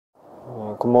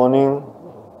Good morning.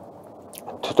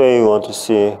 Today we want to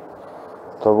see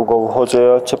the book of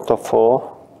Hosea chapter 4.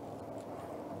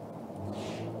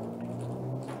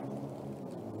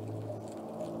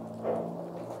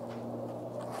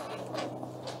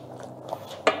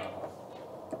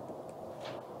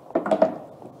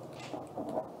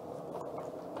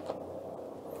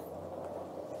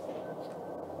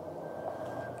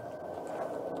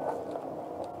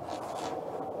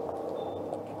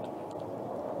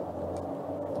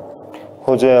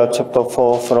 Hosea chapter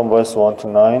 4 from verse 1 to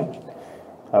 9.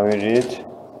 I will read.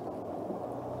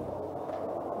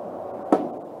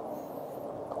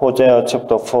 Hosea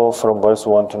chapter 4 from verse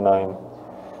 1 to 9.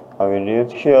 I will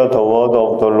read. Hear the word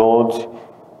of the Lord,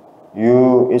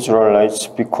 you Israelites,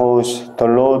 because the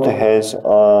Lord has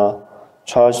a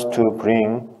charge to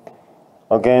bring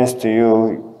against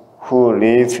you who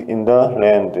live in the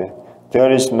land. There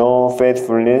is no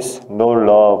faithfulness, no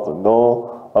love, no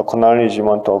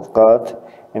acknowledgement of God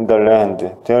in the land.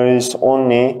 There is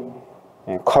only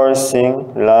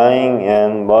cursing, lying,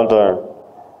 and murder,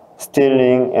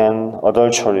 stealing, and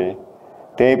adultery.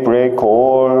 They break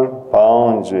all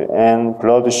bounds, and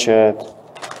bloodshed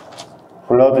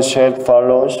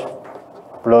follows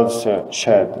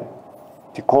bloodshed.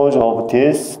 Because of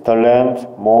this, the land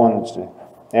mourns,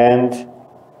 and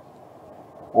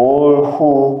all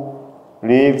who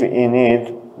live in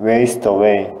it waste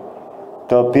away.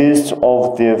 The beasts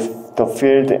of the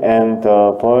field and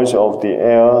the birds of the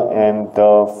air and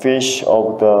the fish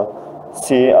of the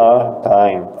sea are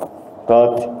dying.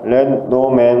 But let no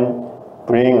man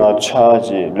bring a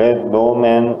charge, let no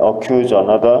man accuse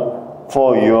another,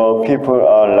 for your people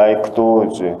are like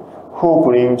those who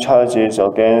bring charges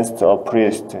against a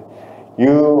priest.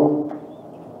 You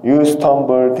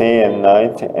stumble day and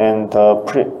night, and the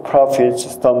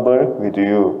prophets stumble with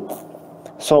you.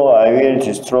 So I will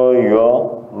destroy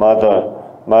your mother.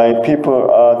 My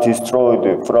people are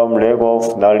destroyed from lack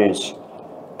of knowledge.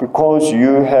 Because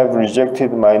you have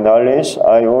rejected my knowledge,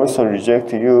 I also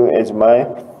reject you as my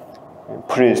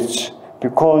priests.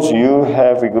 Because you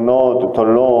have ignored the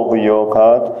law of your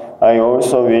God, I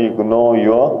also will ignore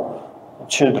your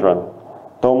children.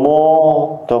 The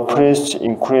more the priests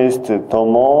increased, the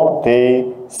more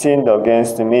they sinned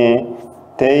against me.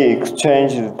 They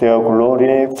exchanged their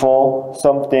glory for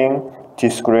something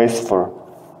disgraceful.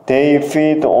 They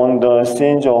feed on the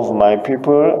sins of my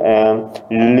people and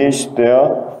release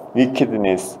their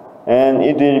wickedness. And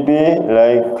it will be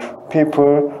like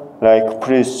people, like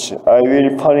priests. I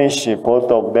will punish both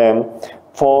of them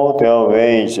for their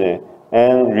wage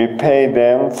and repay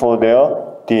them for their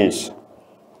deeds.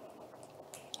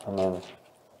 Amen.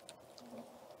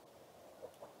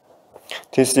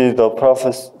 This is the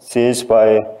prophecies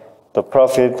by the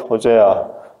prophet Hosea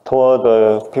toward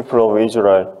the people of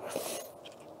Israel.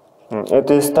 At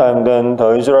this time, then,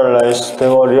 the Israelites, they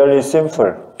were really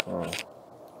sinful.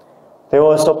 They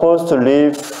were supposed to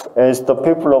live as the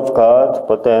people of God,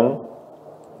 but then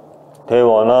they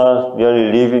were not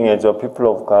really living as a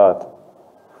people of God.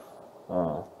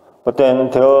 But then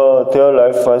their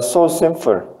life was so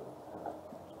sinful.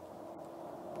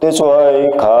 That's why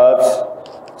God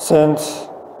sent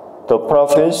the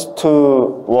prophets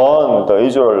to warn the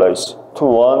Israelites, to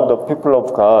warn the people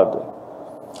of God,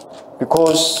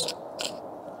 because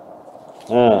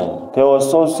they were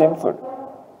so sinful.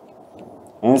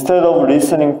 Instead of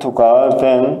listening to God,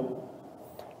 then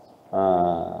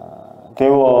they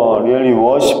were really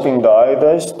worshipping the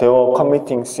idols, they were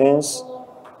committing sins.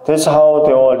 That's how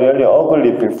they were really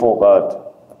ugly before God.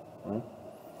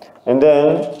 And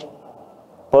then,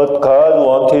 but God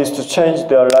wanted to change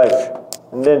their life.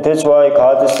 And then that's why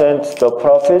God sent the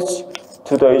prophets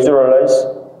to the Israelites.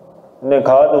 And then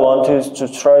God wanted to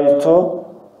try to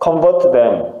convert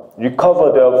them,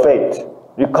 recover their faith,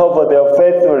 recover their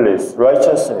faithfulness,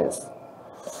 righteousness.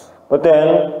 But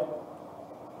then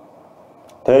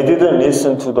they didn't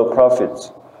listen to the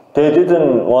prophets. They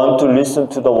didn't want to listen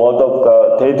to the word of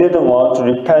God. They didn't want to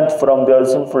repent from their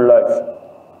sinful life.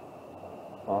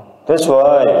 That's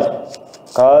why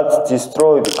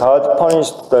God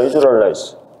punished the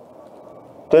Israelites.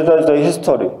 That is the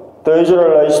history. The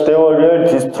Israelites, they were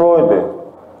really destroyed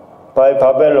by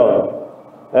Babylon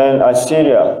and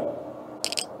Assyria.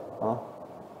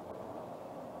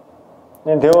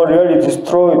 And they were really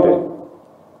destroyed.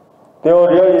 They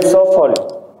were really suffering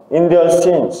in their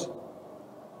sins.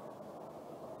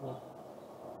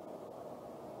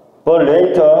 But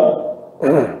later,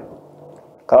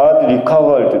 God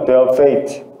recovered their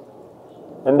faith.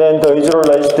 And then the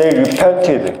Israelites, they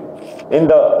repented in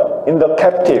the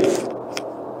captive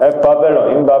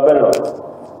in Babylon.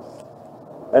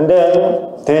 And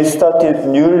then they started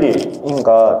newly in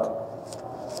God.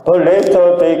 But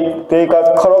later they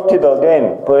got corrupted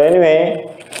again. But anyway,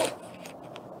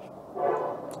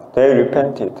 they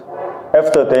repented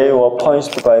after they were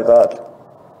punished by God.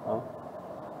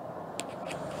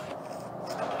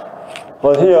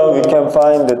 But here we can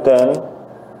find that then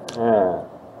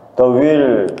the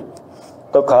will,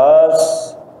 the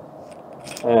God's,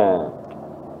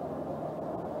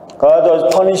 God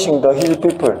was punishing his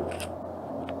people.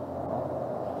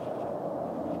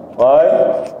 Why?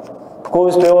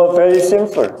 Because they were very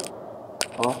sinful.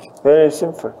 Very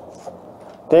sinful.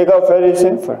 They got very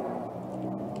sinful.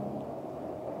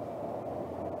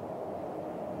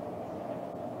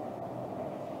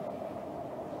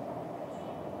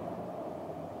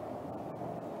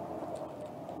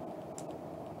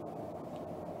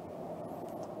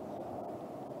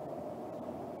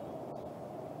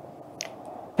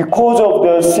 Because of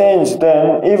their sins,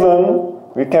 then even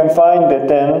we can find that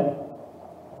then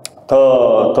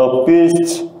the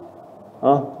beasts,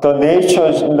 the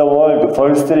natures in the world,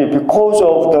 verse 3, because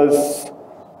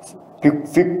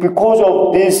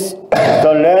of this,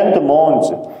 the land mourns,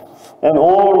 and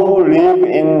all who live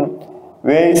in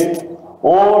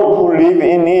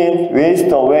it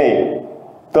waste away.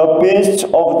 The beasts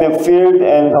of the field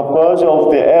and the birds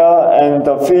of the air and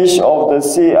the fish of the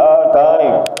sea are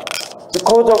dying.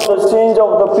 Because of the sins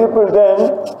of the people, then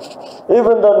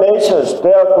even the natures,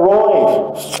 they are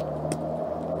groaning.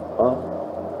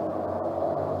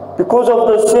 Because of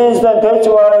the sins, then that's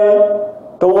why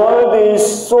the world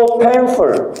is so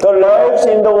painful. The lives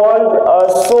in the world are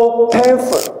so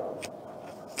painful.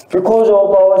 Because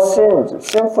of our sins,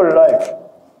 sinful life.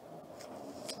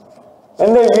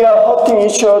 And then we are hurting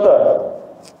each other.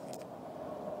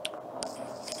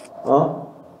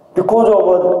 Because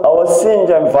of our sins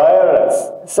and violence,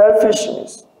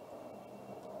 selfishness,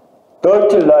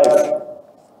 dirty life.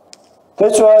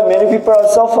 That's why many people are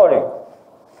suffering.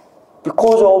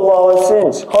 Because of our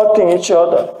sins, hurting each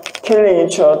other, killing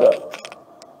each other.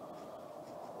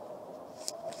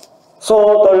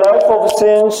 So the life of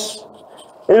sins,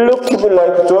 it looks to be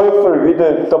like joyful, with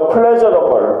the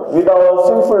pleasurable, with our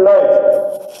sinful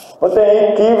life. But then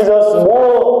it gives us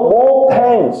more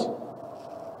pains.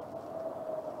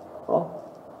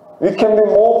 We can be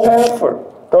more painful.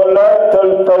 The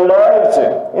lives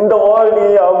in the world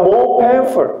are more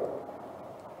painful.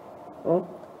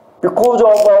 Because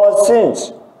of our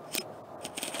sins.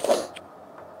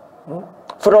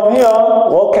 From here,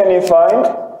 what can we find?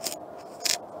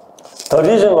 The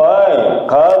reason why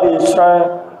God is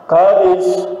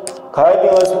guiding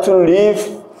us to live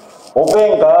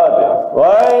obeying God.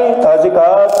 Why does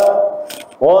God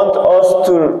want us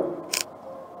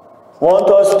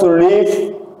to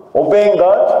live obeying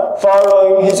God,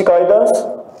 following His guidance?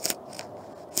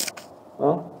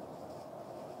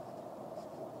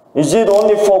 Is it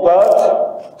only for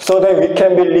God, so that we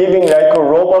can be living like a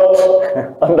robot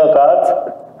under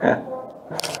God?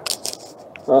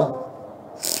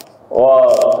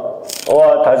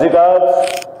 Or does God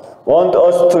want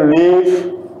us to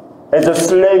live as a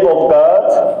slave of God?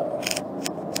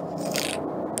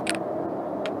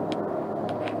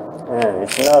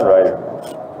 It's not right.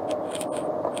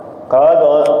 God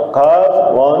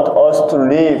wants us to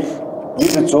live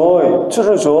with joy,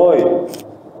 true joy,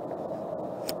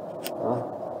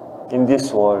 in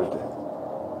this world.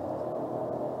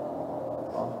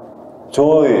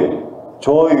 Joy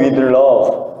with love,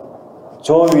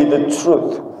 joy with the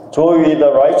truth, joy with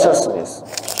the righteousness.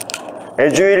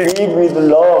 As we live with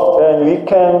love, then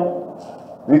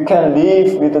we can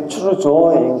live with the true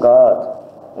joy in God.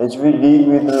 As we live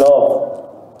with love.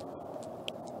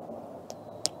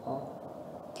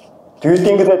 Do you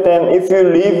think that then if you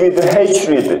live with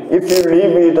hatred, if you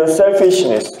live with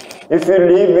selfishness, if you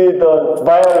live with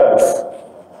violence,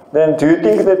 then do you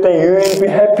think that then you will be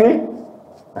happy?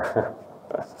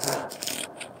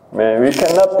 Man, we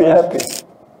cannot be happy.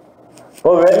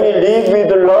 But when we live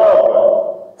with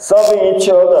love, serving each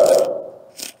other,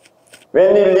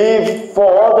 when we live for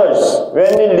others,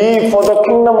 when we live for the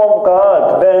kingdom of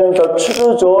God, then the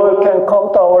true joy can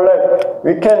come to our life.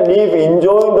 We can live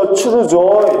enjoying the true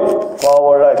joy for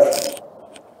our life.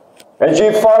 As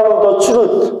we follow the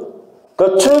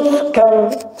truth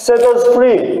can set us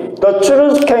free. The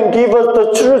truth can give us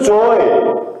the true joy.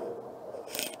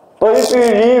 But if we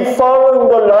live following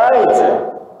the lies,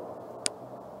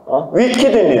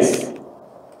 wickedness,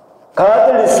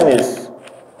 godlessness,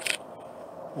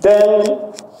 then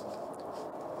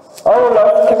our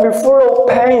life can be full of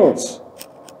pains,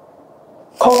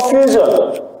 confusion,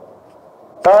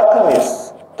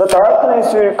 darkness. The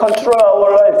darkness will control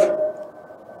our life.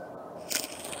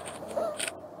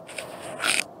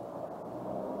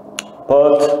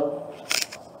 But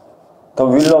the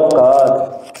will of God,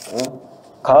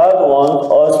 God wants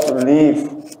us to live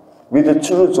with the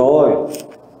true joy,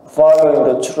 following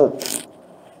the truth.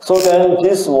 So then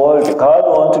this world, God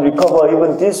wants to recover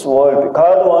even this world.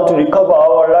 God wants to recover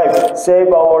our life,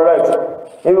 save our life.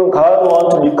 Even God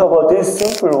wants to recover this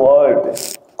sinful world,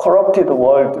 corrupted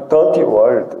world, dirty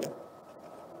world.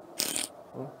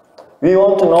 We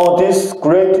want to know this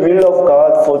great will of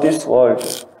God for this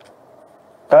world.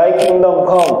 Thy kingdom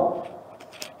come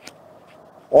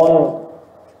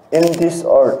in this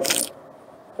earth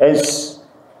as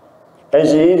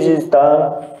it is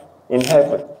done in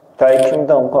heaven. Thy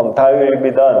kingdom come, thy will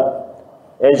be done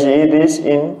as it is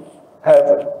in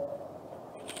heaven.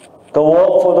 The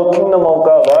work for the kingdom of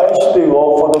God. Why should we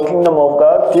work for the kingdom of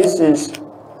God? This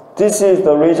is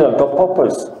the reason, the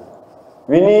purpose.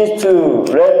 We need to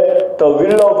let the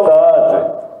will of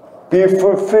God be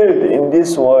fulfilled in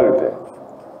this world.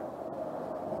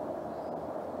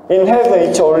 In heaven,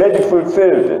 it's already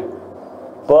fulfilled,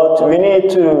 but we need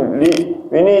to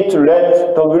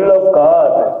let the will of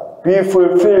God be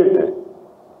fulfilled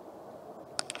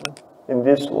in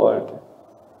this world.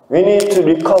 We need to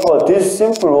recover this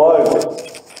sinful world,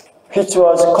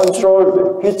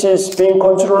 which is being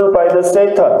controlled by the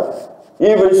Satan,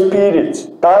 evil spirits,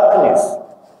 darkness.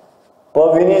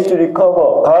 But we need to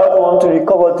recover. God wants to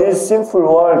recover this sinful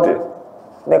world.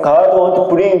 And God wants to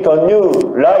bring the new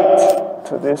light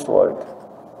to this world.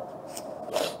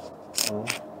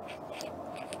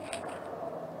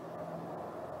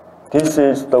 This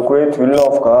is the great will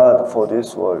of God for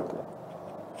this world.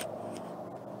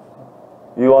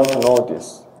 You want to know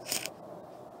this.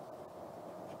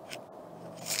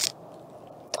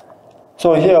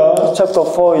 So here, chapter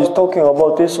 4 is talking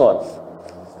about this one.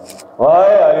 Why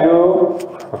are you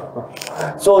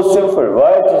so sinful?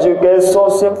 Why did you get so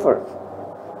sinful?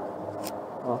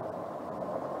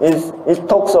 It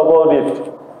talks about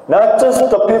it. Not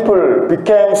just the people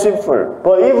became sinful,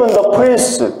 but even the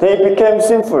priests, they became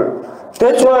sinful.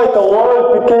 That's why the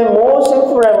world became more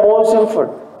sinful and more sinful.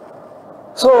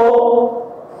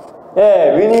 So,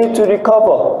 we need to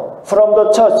recover from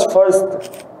the church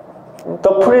first.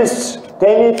 The priests,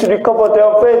 they need to recover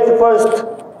their faith first.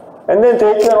 And then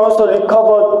they can also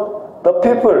recover the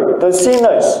people, the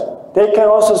sinners. They can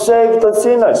also save the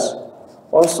sinners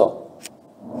also.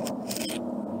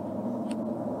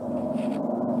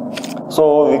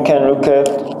 So we can look at,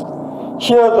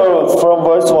 from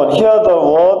verse 1, hear the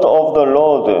word of the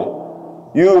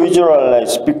Lord, you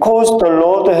Israelites, because the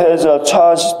Lord has a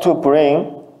charge to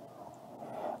bring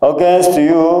against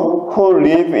you who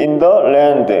live in the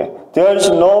land. There is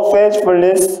no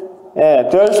faithfulness.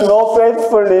 There is no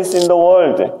faithfulness in the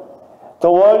world. The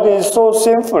world is so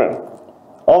sinful,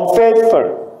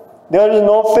 unfaithful. There is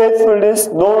no faithfulness,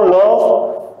 no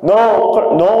love, no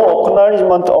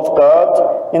acknowledgement of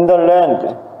God in the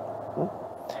land.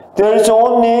 There is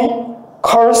only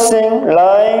cursing,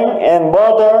 lying, and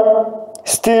murder,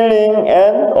 stealing,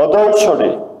 and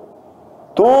adultery.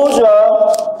 Those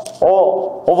are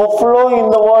overflowing in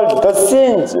the world, the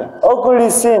sins, ugly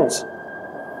sins.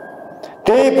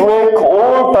 They break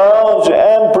all bounds,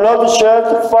 and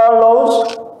bloodshed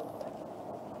follows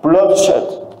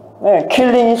bloodshed,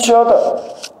 killing each other.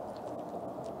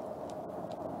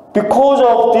 Because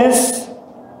of this,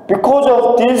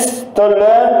 the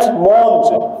land mourns,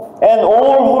 and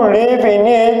all who live in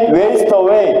it waste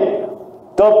away.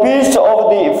 The beasts of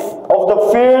the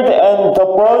field and the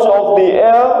birds of the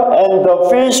air and the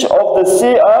fish of the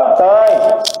sea are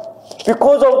dying.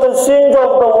 Because of the sins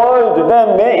of the world,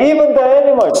 then even the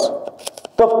animals,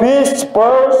 the beasts,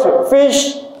 birds,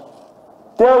 fish,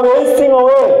 they are wasting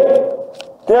away.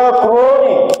 They are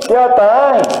groaning. They are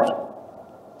dying.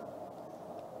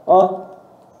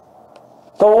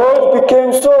 The world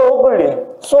became so ugly,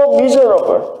 so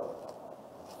miserable.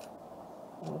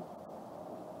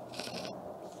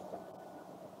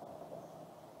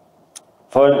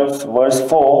 Verse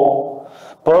 4,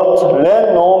 but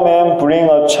let no man bring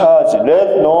a charge,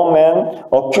 let no man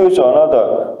accuse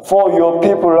another, for your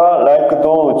people are like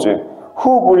those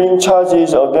who bring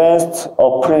charges against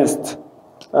a priest.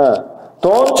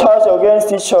 Don't charge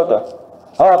against each other.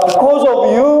 Because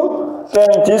of you, then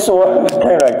this world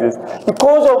became like this.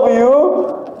 Because of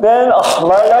you, then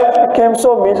my life became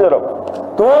so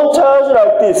miserable. Don't charge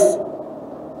like this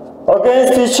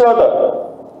against each other.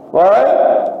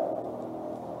 Why?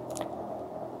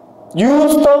 You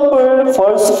stumble,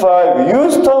 verse 5,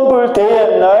 you stumble day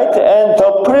and night, and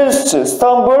the priests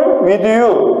stumble with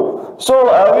you. So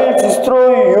I will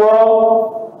destroy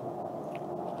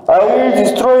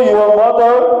your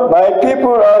mother. My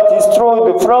people are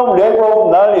destroyed from lack of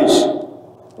knowledge.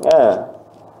 Yeah.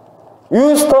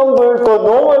 You stumble, the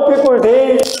normal people,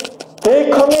 they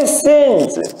commit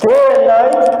sins day and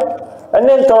night. And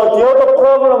then the other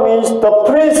problem is the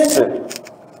priest,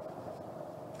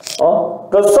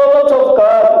 the servants of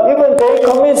God, even they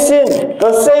commit sin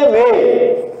the same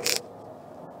way.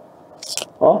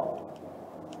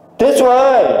 That's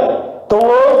why the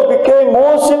world became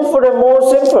more sinful and more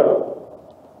sinful.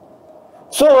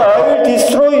 So I will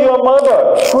destroy your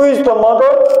mother. Who is the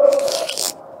mother?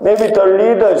 Maybe the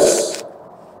leaders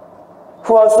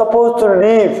who are supposed to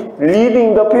live,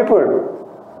 leading the people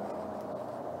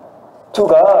to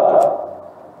God.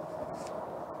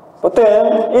 But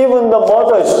then, even the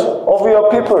mothers of your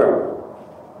people,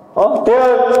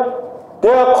 they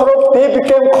are corrupt, they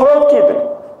became corrupted.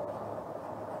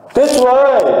 That's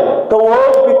why the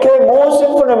world became more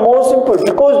simple and more simple,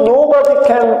 because nobody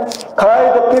can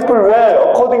guide the people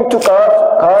well according to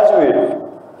God's will.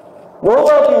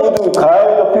 Nobody would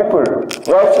guide the people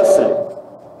righteously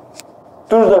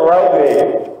through the right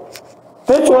way.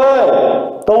 That's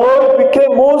why the world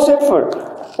became more simple.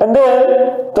 And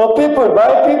then the people,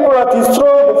 my people are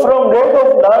destroyed from lack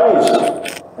of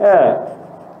knowledge. Yeah.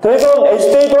 As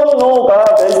they don't know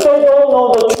God, as they don't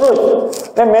know the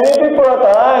truth, then many people are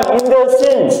dying in their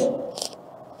sins.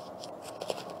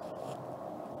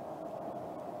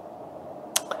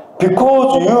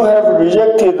 Because you have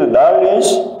rejected knowledge,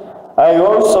 I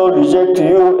also reject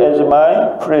you as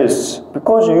my priest.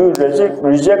 Because you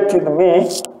rejected me,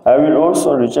 I will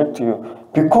also reject you.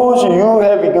 Because you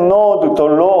have ignored the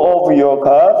law of your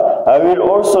God, I will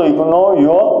also ignore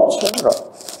your children.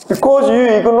 Because you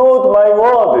ignored my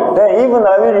word, then even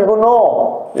I will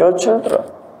ignore your children.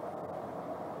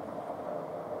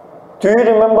 Do you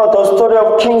remember the story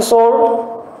of King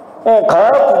Saul? And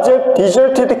God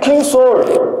deserted King Saul.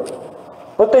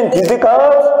 But then did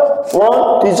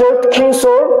God desert King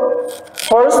Saul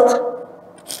first?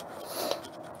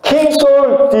 King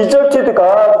Saul deserted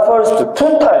God first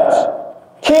 2 times.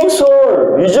 King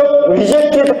Saul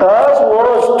rejected God's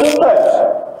words 2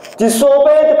 times.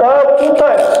 Disobeyed God 2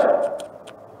 times.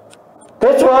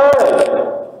 That's why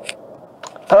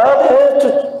God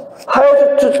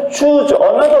had to choose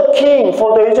another king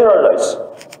for the Israelites.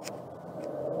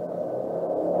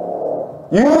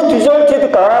 You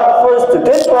deserted God first.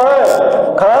 That's why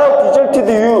God deserted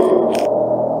you.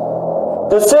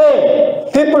 The same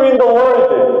people in the world,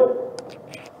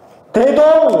 they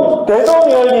don't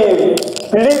really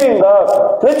believe in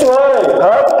God. That's why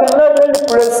God cannot really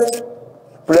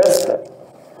bless them.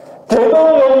 They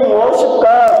don't really worship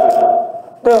God.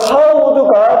 Then how would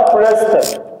God bless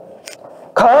them?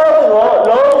 God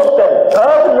loves them.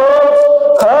 God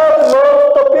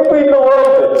loves the people in the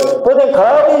world. But then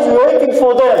God is waiting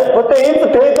for them. But then if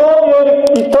they don't really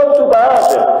return to God,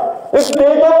 if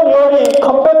they don't really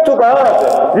come back to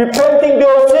God, repenting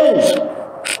their sins,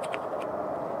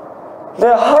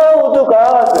 then how would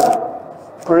God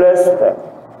bless them,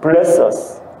 bless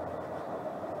us?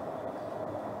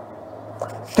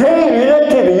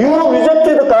 You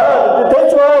rejected God.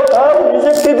 That's why God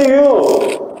rejected you.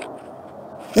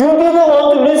 You didn't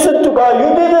want to listen to God.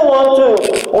 You didn't want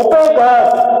to obey God.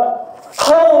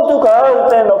 How would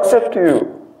God then accept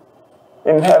you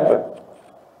in heaven?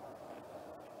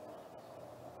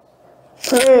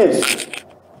 Please,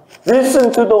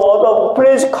 listen to the word of,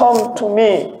 please come to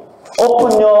me.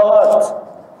 Open your heart.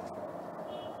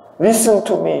 Listen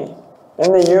to me.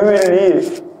 And then you will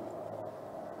live.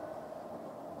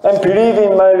 And believe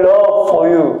in my love for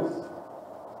you.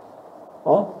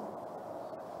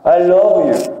 I love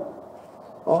you.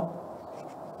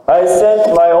 I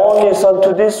sent my only son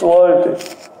to this world.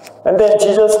 And then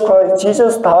Jesus Christ,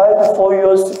 Jesus died for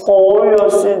all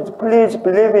your sins. Please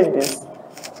believe in this.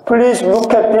 Please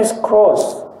look at this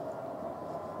cross.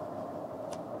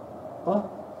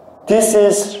 This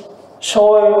is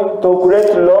showing the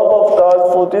great love of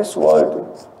God for this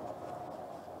world.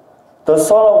 The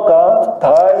Son of God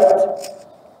died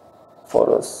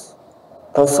for us.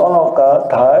 The Son of God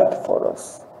died for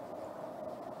us.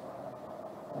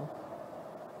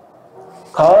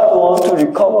 God wants to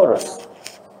recover us.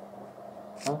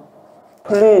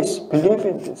 Please believe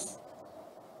in this.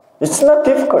 It's not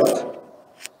difficult.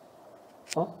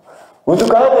 Would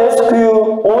God ask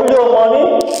you all your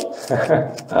money?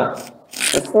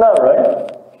 It's not, right?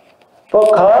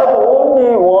 But God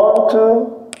only wants to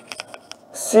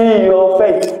see your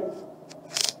faith.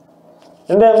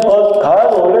 And then, but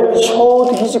God already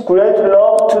showed His great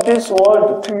love to this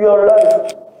world, to your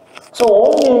life. So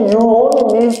you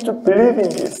only need to believe in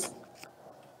this.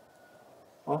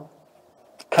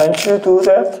 Can't you do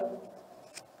that?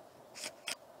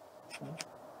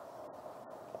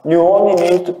 You only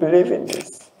need to believe in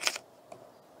this.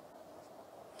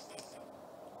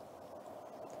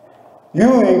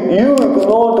 You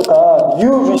ignored God.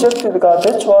 You rejected God.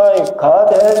 That's why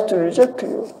God has to reject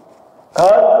you.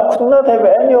 God could not have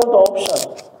any other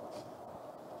option.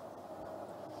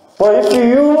 But if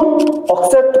you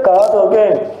accept God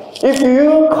again, if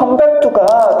you come back to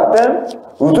God, then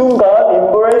wouldn't God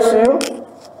embrace you?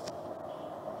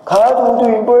 God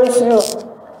would embrace you.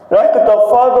 Like the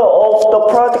father of the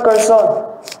prodigal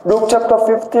son. Luke chapter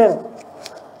 15.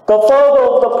 The father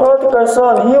of the prodigal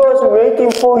son, he was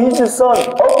waiting for his son,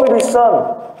 ugly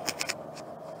son.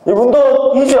 Even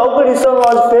though his ugly son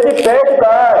was a very bad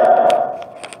guy,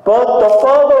 but the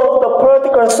father of the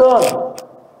prodigal son,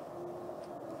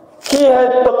 he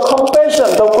had the compassion,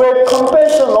 the great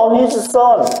compassion on his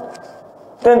son.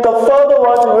 Then the father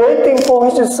was waiting for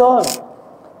his son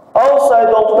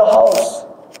outside of the house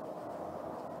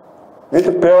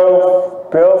with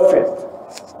bare feet.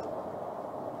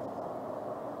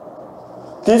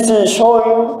 This is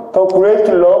showing the great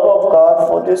love of God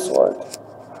for this world.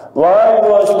 While we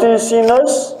were still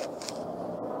sinners,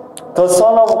 the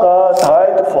Son of God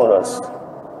died for us.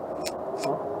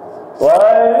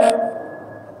 While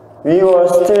we were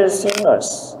still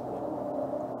sinners,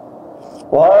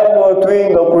 while we were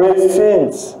doing the great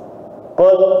sins,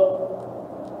 but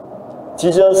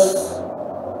Jesus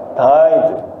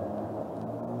died.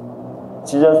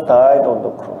 Jesus died on the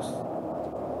cross.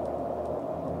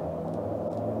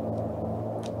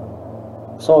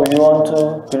 So we want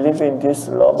to believe in this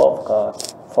love of God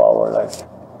for our life.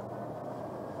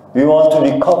 We want to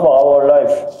recover our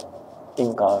life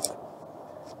in God.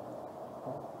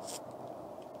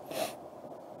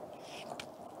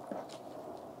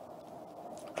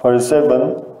 Verse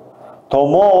 7, the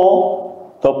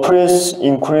more the priests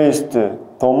increased, the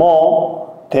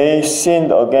more they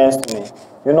sinned against me.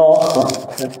 You know,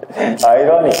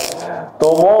 irony.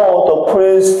 The more the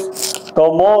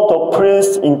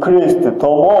priests increased, the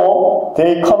more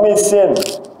they commit sin.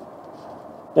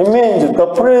 It means the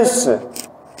priests,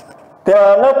 they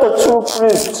are not the true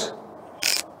priests.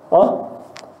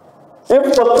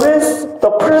 If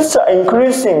the priests are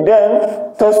increasing,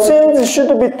 then the sins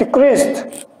should be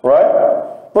decreased, right?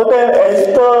 But then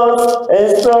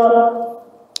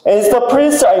as the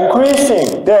priests are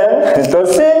increasing, then the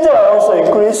sins are also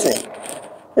increasing.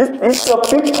 It's a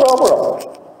big problem.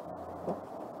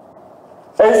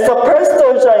 As the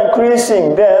pastors are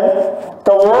increasing, then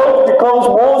the world becomes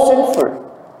more sinful.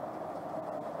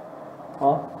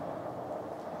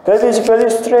 That is very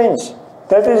strange.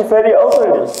 That is very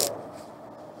ugly.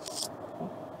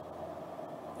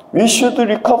 We should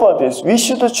recover this. We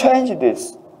should change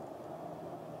this.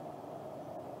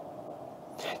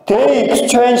 They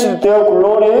exchanged their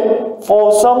glory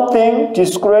for something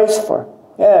disgraceful.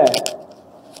 Yeah.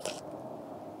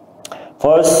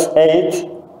 Verse 8.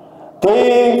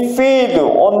 They feed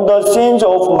on the sins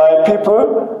of my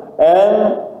people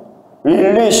and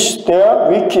relish their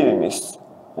wickedness.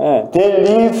 Yeah. They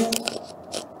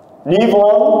live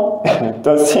on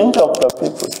the sins of the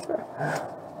people.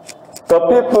 The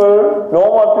people,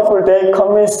 normal people, they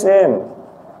commit sin.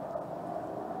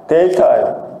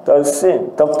 Daytime. The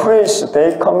sin, the priests,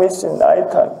 they commit sin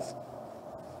nighttime.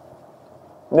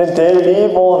 Then they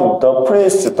live on the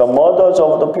priests, the mothers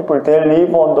of the people, they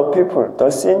live on the people, the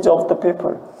sins of the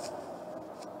people.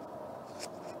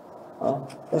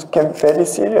 It can be very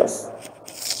serious.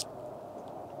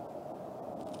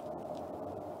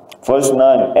 Verse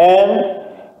 9, and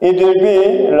it will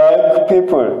be like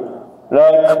people,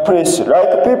 like priests,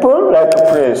 like people, like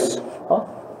priests.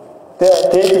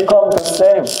 They become the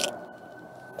same.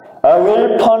 I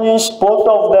will punish both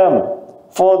of them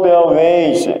for their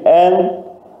ways and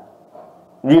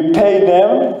repay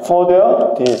them for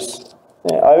their deeds.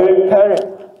 I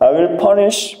will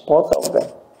punish both of them.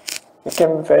 It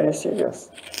can be very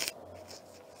serious.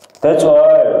 That's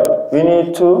why we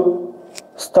need to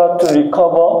start to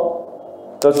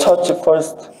recover the church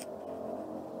first.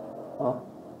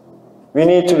 We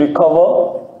need to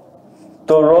recover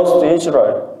the lost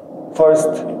Israel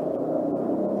first.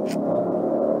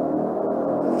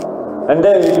 And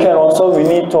then we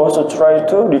need to also try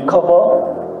to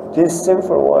recover this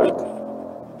sinful world.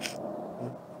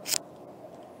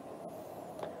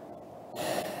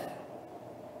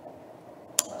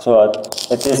 So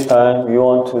at this time, we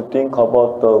want to think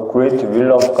about the great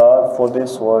will of God for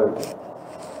this world.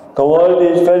 The world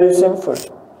is very sinful.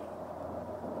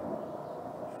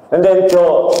 And then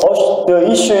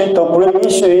the great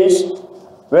issue is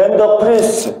when the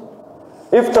priests,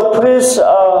 if the priests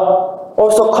are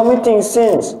also committing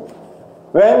sins,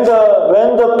 when the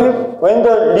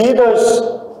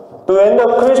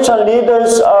Christian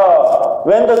leaders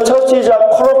when the churches are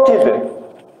corrupted,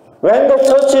 When the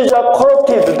churches are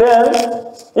corrupted, then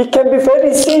it can be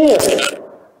very serious.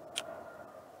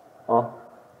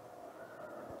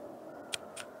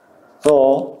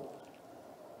 So,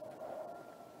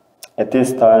 at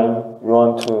this time, we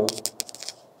want to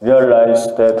realize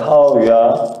that how we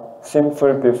are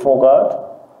sinful before God,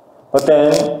 but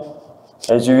then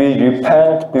as we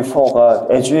repent before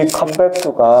God, as we come back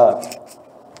to God,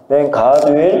 then God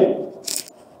will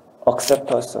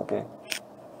accept us again.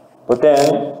 But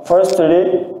then,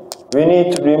 firstly, we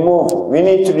need to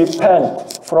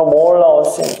repent from all our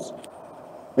sins.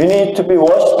 We need to be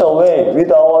washed away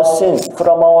with our sins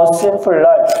from our sinful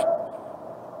life.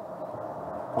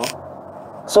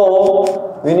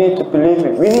 So, we need to believe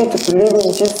it. We need to believe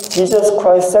in Jesus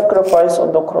Christ's sacrifice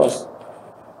on the cross.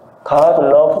 God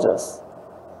loves us.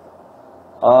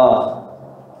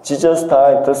 Jesus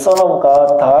died, the Son of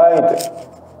God died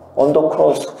on the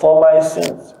cross for my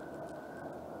sins.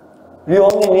 We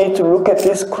only need to look at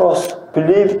this cross,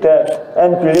 believe that,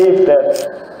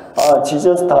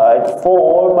 Jesus died for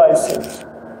all my sins.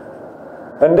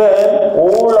 And then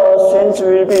all our sins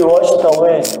will be washed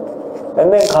away.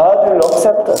 And then God will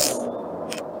accept us.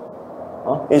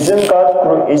 Isn't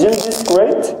this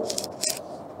great?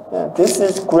 Yeah, this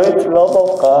is great love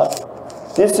of God.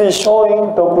 This is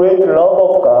showing the great love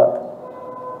of God.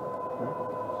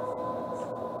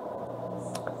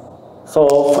 So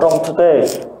from today,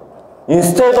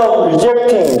 instead of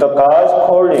rejecting the God's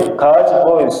calling, God's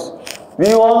voice,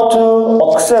 we want to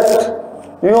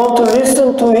accept, we want to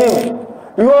listen to Him,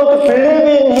 we want to believe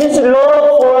in His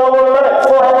love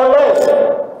for our life.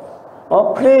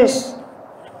 Please,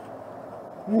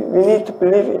 we need to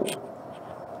believe in it.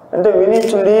 And then we need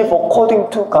to live according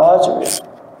to God's will.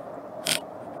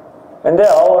 And then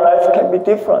our life can be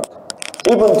different.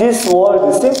 Even this world,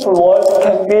 the sinful world,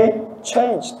 can be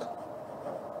changed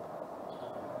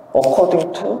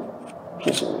according to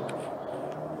His will.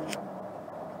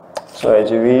 So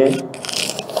as we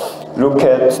look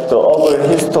at the ugly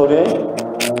history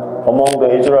among the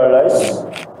Israelites,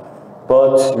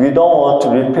 but we don't want to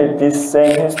repeat this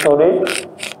same history,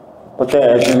 but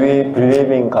then as we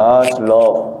believe in God's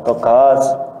love, God's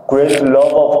great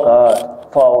love of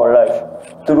God for our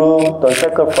life, through the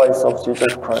sacrifice of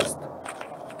Jesus Christ,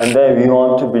 and then we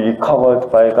want to be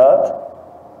recovered by God,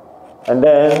 and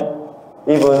then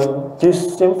even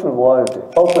this sinful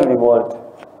world, ugly world,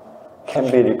 can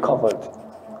be recovered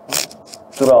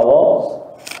through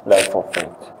our life of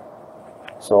faith.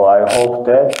 So I hope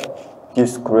that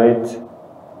this great,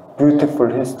 beautiful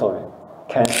history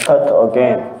can start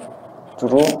again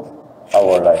through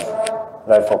our life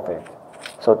of faith.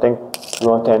 So we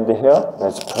want to end here.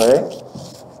 Let's pray.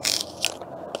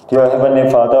 Dear Heavenly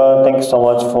Father, thank you so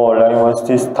much for allowing us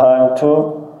this time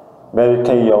to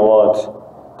meditate your word.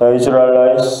 The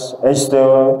Israelites, as they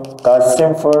got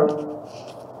sinful,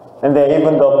 and then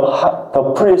even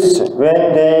the priests,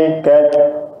 when they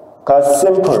got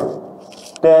sinful,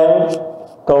 then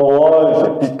the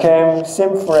world became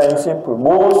sinful and sinful,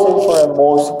 more sinful and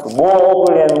more sinful, more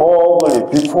ugly and more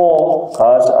ugly before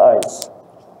God's eyes.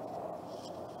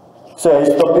 So as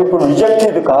the people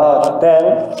rejected God, then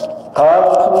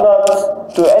God could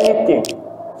not do anything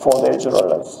for the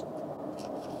Israelites.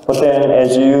 But then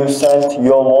as you sent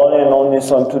your one and only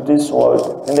Son to this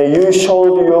world, and then you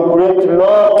showed your great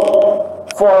love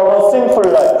for our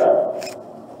sinful life,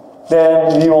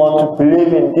 then we want to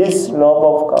believe in this love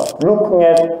of God, looking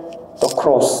at the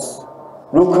cross,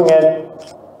 looking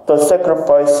at the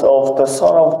sacrifice of the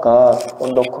Son of God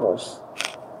on the cross.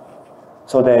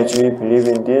 So that as we believe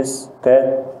in this,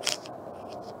 that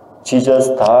Jesus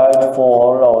died for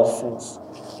all our sins,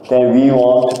 then we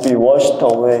want to be washed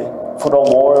away from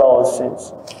all our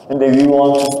sins. And then we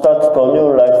want to start the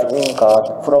new life in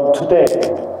God from today.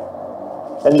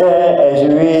 And then as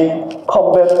we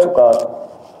come back to God,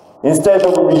 instead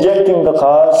of rejecting the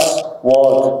God's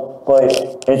word,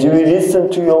 but as we listen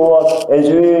to your word, as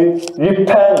we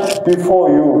repent before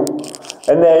you,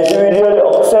 and as we really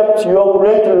accept your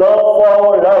great love for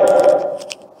our life,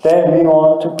 then we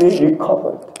want to be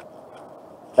recovered.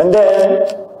 And then,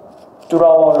 through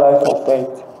our life of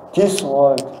faith, this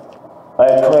world, I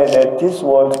pray that this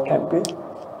world can be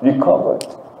recovered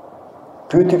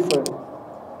beautifully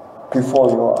before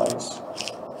your eyes.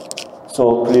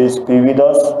 So please be with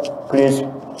us. Please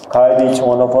guide each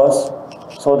one of us.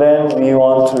 So then we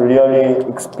want to really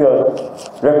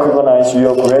recognize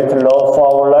your great love for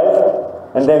our life.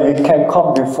 And then we can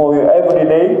come before you every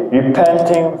day,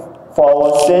 repenting for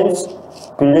our sins,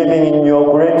 believing in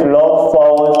your great love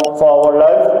for our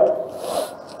life.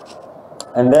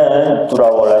 And then, through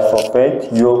our life of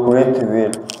faith, your great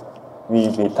will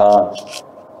be done.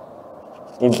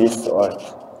 in this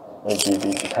earth as it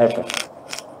is in heaven.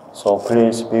 So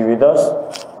please be with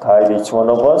us, guide each one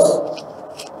of us,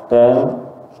 then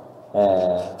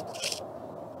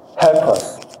help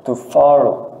us to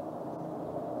follow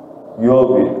your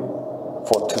will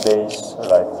for today's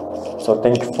life. So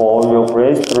thank you for all your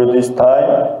grace through this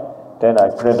time. Then I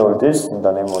pray all this in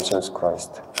the name of Jesus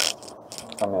Christ.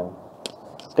 Amen.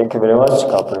 Thank you very much.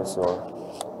 God bless you all.